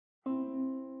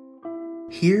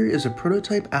Here is a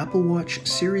prototype Apple Watch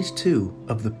Series 2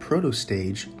 of the PROTO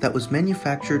Stage that was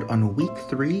manufactured on week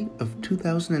 3 of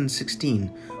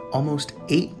 2016, almost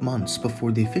 8 months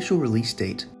before the official release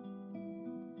date.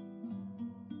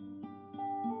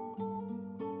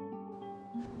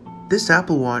 This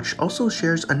Apple Watch also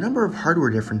shares a number of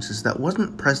hardware differences that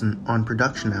wasn't present on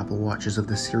production Apple Watches of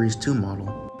the Series 2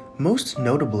 model. Most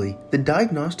notably, the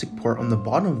diagnostic port on the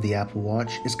bottom of the Apple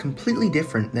Watch is completely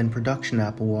different than production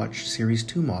Apple Watch Series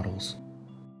 2 models.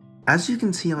 As you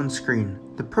can see on screen,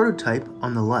 the prototype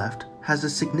on the left has a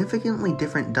significantly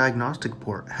different diagnostic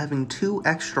port, having 2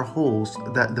 extra holes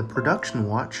that the production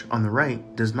watch on the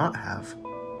right does not have.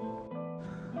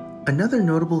 Another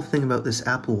notable thing about this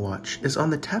Apple Watch is on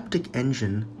the Taptic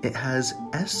engine, it has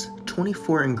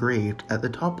S24 engraved at the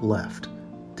top left.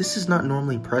 This is not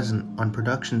normally present on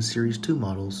production Series 2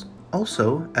 models.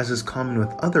 Also, as is common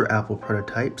with other Apple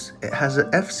prototypes, it has a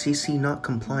FCC not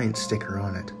compliant sticker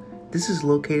on it. This is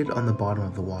located on the bottom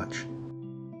of the watch.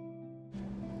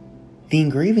 The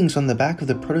engravings on the back of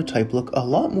the prototype look a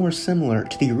lot more similar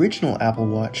to the original Apple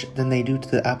Watch than they do to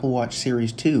the Apple Watch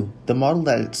Series 2, the model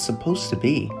that it's supposed to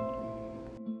be.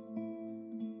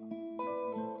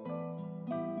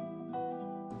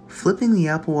 Flipping the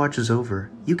Apple Watches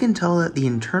over, you can tell that the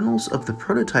internals of the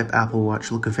prototype Apple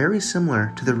Watch look very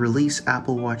similar to the release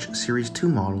Apple Watch Series 2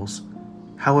 models.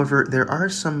 However, there are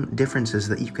some differences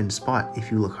that you can spot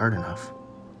if you look hard enough.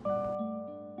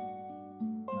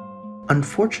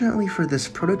 Unfortunately for this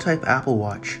prototype Apple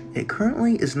Watch, it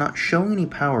currently is not showing any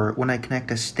power when I connect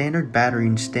a standard battery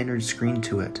and standard screen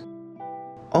to it.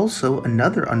 Also,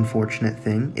 another unfortunate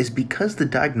thing is because the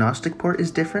diagnostic port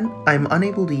is different, I am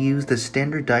unable to use the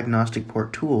standard diagnostic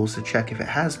port tools to check if it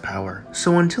has power.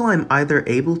 So until I'm either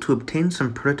able to obtain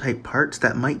some prototype parts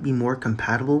that might be more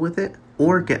compatible with it,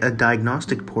 or get a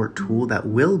diagnostic port tool that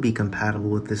will be compatible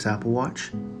with this Apple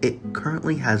Watch, it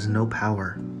currently has no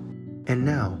power. And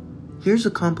now, here's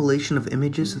a compilation of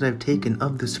images that I've taken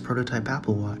of this prototype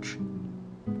Apple Watch.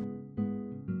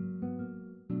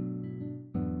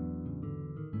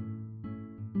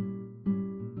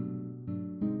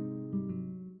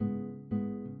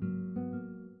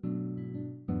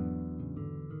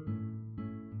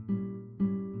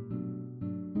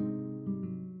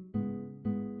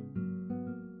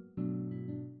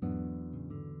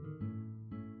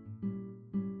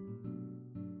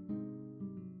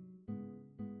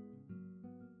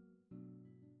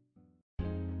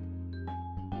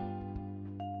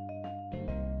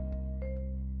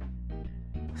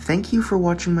 Thank you for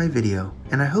watching my video,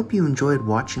 and I hope you enjoyed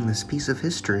watching this piece of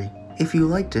history. If you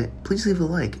liked it, please leave a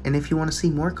like, and if you want to see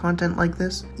more content like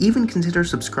this, even consider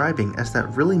subscribing, as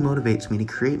that really motivates me to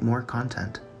create more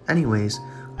content. Anyways,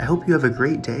 I hope you have a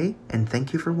great day, and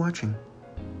thank you for watching.